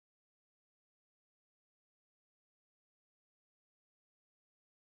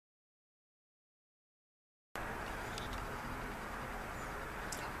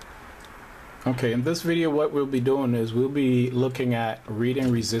Okay, in this video what we'll be doing is we'll be looking at reading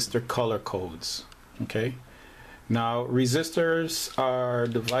resistor color codes. Okay, now resistors are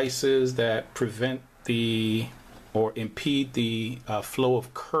devices that prevent the or impede the flow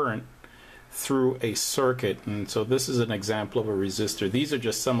of current through a circuit, and so this is an example of a resistor. These are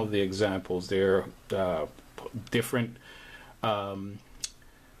just some of the examples. They're different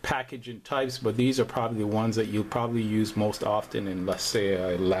packaging types, but these are probably the ones that you'll probably use most often in, let's say,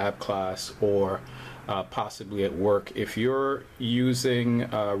 a lab class or possibly at work. If you're using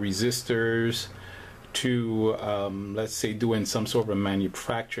resistors to let's say doing some sort of a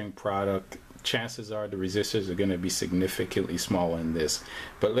manufacturing product, chances are the resistors are going to be significantly smaller than this.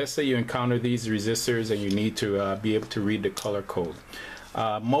 But let's say you encounter these resistors and you need to be able to read the color code.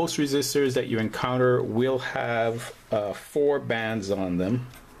 Most resistors that you encounter will have 4 bands on them.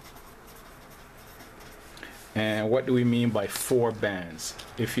 And what do we mean by 4 bands?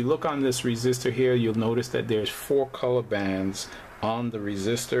 If you look on this resistor here, you'll notice that there's 4 color bands on the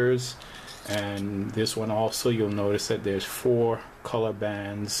resistors, and this one also you'll notice that there's 4 color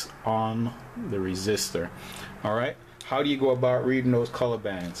bands on the resistor. Alright, how do you go about reading those color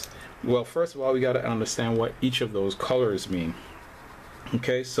bands? Well, first of all, we got to understand what each of those colors mean.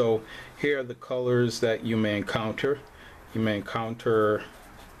 Okay, so here are the colors that you may encounter. You may encounter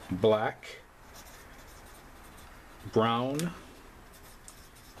black, brown,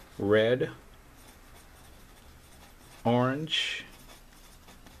 red, orange,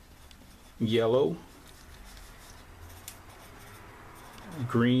 yellow,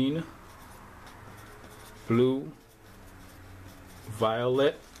 green, blue,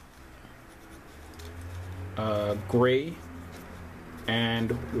 violet, gray,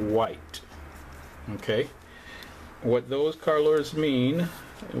 and white. Okay, what those colors mean,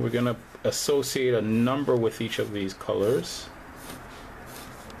 we're going to associate a number with each of these colors.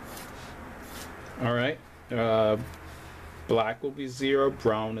 Alright, black will be 0,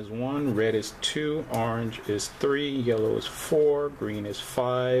 brown is 1, red is 2, orange is 3, yellow is 4, green is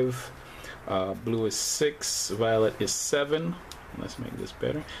 5, blue is 6, violet is 7. Let's make this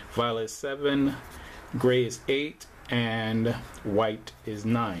better. Violet is 7, gray is 8, and white is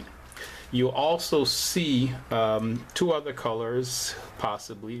 9. You also see 2 other colors,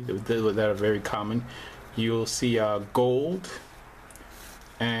 possibly, that are very common. You'll see gold,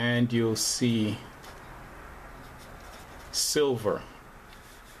 and you'll see silver.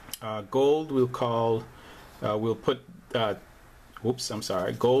 Gold we'll call, we'll put, gold we'll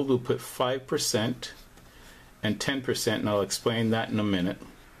put 5% and 10%, and I'll explain that in a minute.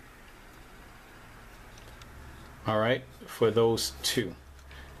 Alright, for those 2.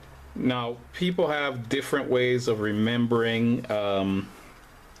 Now, people have different ways of remembering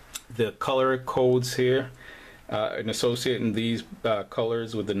the color codes here and associating these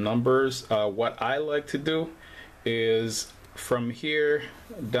colors with the numbers. What I like to do is from here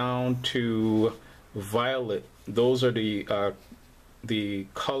down to violet, those are the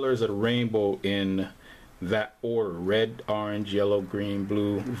colors of the rainbow in that order: red, orange, yellow, green,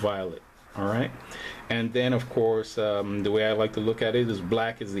 blue, violet. Alright, and then of course the way I like to look at it is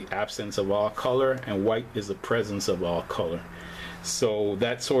black is the absence of all color and white is the presence of all color. So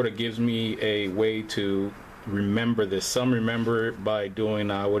that sort of gives me a way to remember this. Some remember it by doing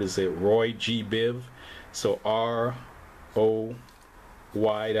what is it, Roy G Biv. So R-O-Y,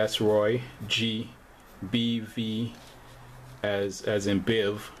 that's Roy, G, B-V as in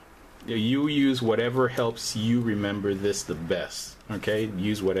Biv. You use whatever helps you remember this the best. Okay,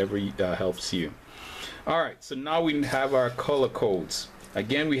 use whatever helps you. Alright, so now we have our color codes.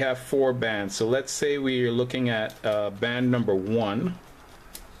 Again, we have 4 bands. So let's say we are looking at band number 1.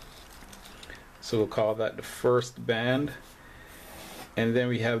 So we'll call that the first band. And then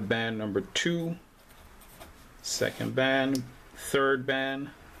we have band number 2, second band, third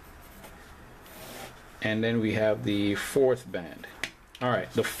band, and then we have the 4th band.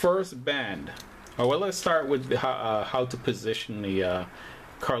 Alright, the first band. Well, let's start with how to position the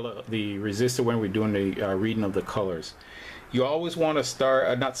resistor when we're doing the reading of the colors. You always want to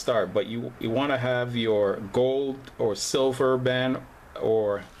start, not start, but you want to have your gold or silver band,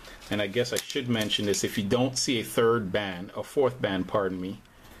 or, and I guess I should mention this, if you don't see a 3rd band, a 4th band, pardon me,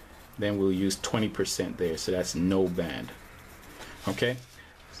 then we'll use 20% there, so that's no band. Okay,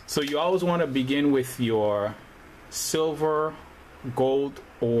 so you always want to begin with your silver, gold,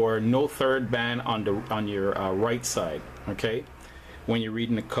 or no 3rd band on your right side. Okay, when you're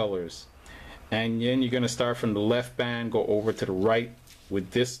reading the colors, and then you're going to start from the left band, go over to the right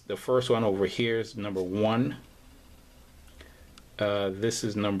with this. The first one over here is number 1. This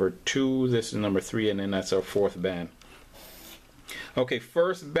is number 2. This is number 3, and then that's our 4th band. Okay,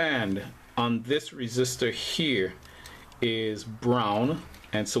 first band on this resistor here is brown,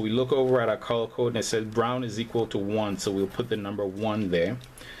 and so we look over at our color code and it says brown is equal to 1, so we'll put the number 1 there.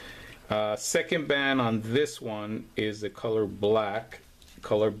 Second band on this one is the color black.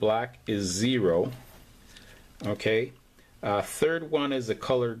 Color black is 0. Okay. Third one is the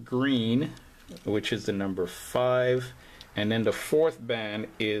color green, which is the number 5. And then the fourth band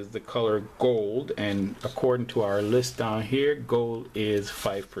is the color gold, and according to our list down here, gold is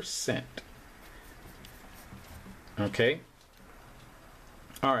 5%. Okay.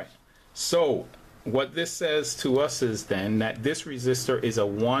 All right. So what this says to us is then that this resistor is a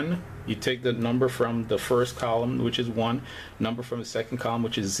 1. You take the number from the first column, which is 1, number from the second column,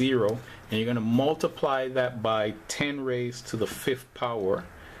 which is 0, and you're going to multiply that by 10 raised to the 5th power.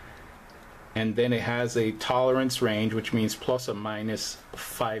 And then it has a tolerance range, which means plus or minus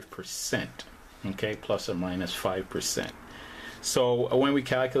 5%. Okay, plus or minus 5%. So when we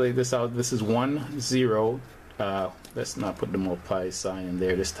calculate this out, this is 1, 0. Let's not put the multiply sign in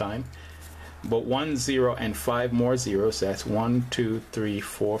there this time. But 1, 0, and 5 more zeros. So that's 1, 2, 3,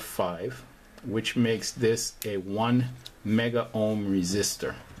 4, 5, which makes this a 1 mega ohm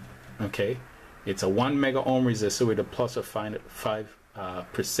resistor. Okay, it's a 1 mega ohm resistor with a plus of 5%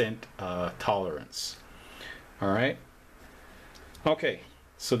 tolerance. All right. Okay,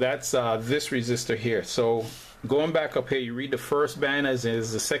 so that's this resistor here. So going back up here, you read the first band as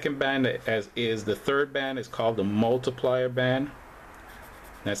is, the second band as is, the third band is called the multiplier band.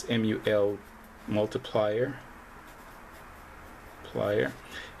 That's MUL, multiplier.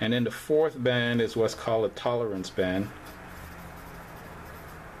 And then the fourth band is what's called a tolerance band.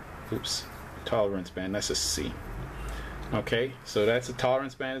 Oops, tolerance band, that's a C. Okay, so that's the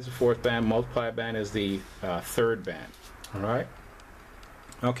tolerance band is the fourth band, multiplier band is the third band. All right.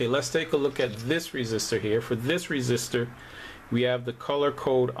 Okay, let's take a look at this resistor here. For this resistor, we have the color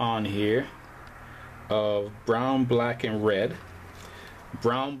code on here of brown, black, and red.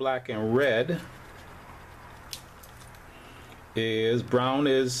 Brown, black, and red is brown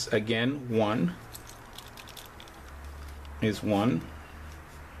is again 1. Is 1.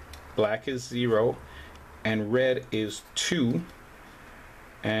 Black is 0. And red is 2,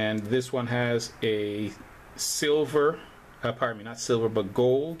 and this one has a silver, pardon me, not silver but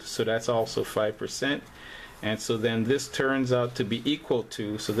gold, so that's also 5%. And so then this turns out to be equal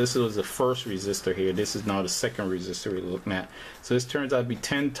to, so this was the first resistor here, this is now the second resistor we're looking at, so this turns out to be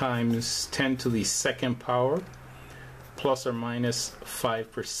 10 times 10 to the second power plus or minus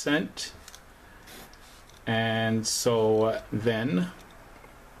 5%. And so then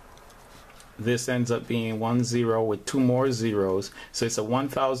this ends up being 1, 0 with 2 more zeros, so it's a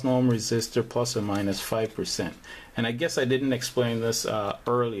 1000 ohm resistor plus or minus 5%. And I guess I didn't explain this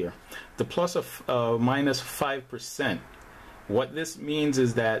earlier. The plus of minus 5%, what this means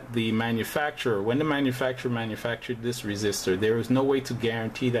is that the manufacturer, when the manufacturer manufactured this resistor, there was no way to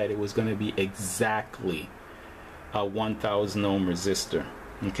guarantee that it was going to be exactly a 1000 ohm resistor.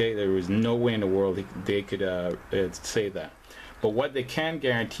 Okay, there was no way in the world they could say that. But what they can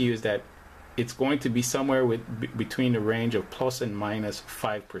guarantee is that it's going to be somewhere between the range of plus and minus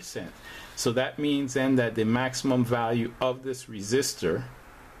 5%. So that means then that the maximum value of this resistor,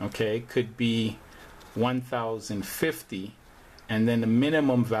 okay, could be 1050, and then the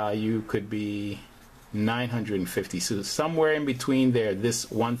minimum value could be 950. So somewhere in between there,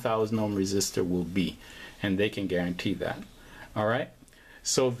 this 1000 ohm resistor will be, and they can guarantee that. All right.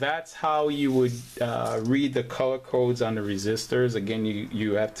 So that's how you would read the color codes on the resistors. Again,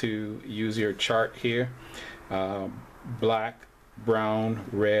 you have to use your chart here. Black, brown,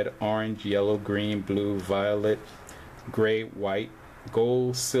 red, orange, yellow, green, blue, violet, gray, white,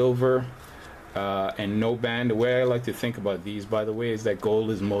 gold, silver, and no band. The way I like to think about these, by the way, is that gold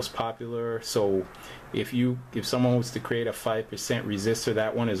is most popular. So if someone was to create a 5% resistor,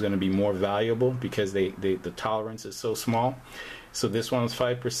 that one is going to be more valuable because the tolerance is so small. So this one's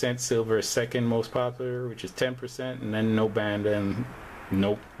 5%, silver is second most popular, which is 10%, and then no band and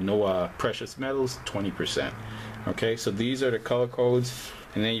no precious metals, 20%. Okay, so these are the color codes,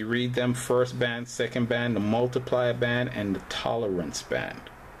 and then you read them: first band, second band, the multiplier band, and the tolerance band.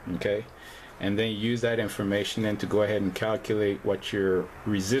 Okay, and then you use that information then to go ahead and calculate what your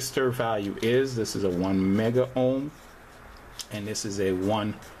resistor value is. This is a 1 mega ohm, and this is a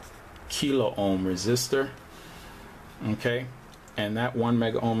 1 kilo ohm resistor. Okay. And that 1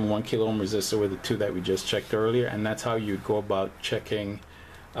 mega ohm and 1 kilo ohm resistor were the two that we just checked earlier, and that's how you go about checking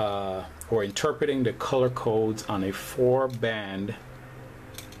or interpreting the color codes on a 4-band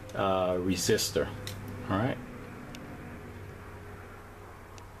resistor. All right.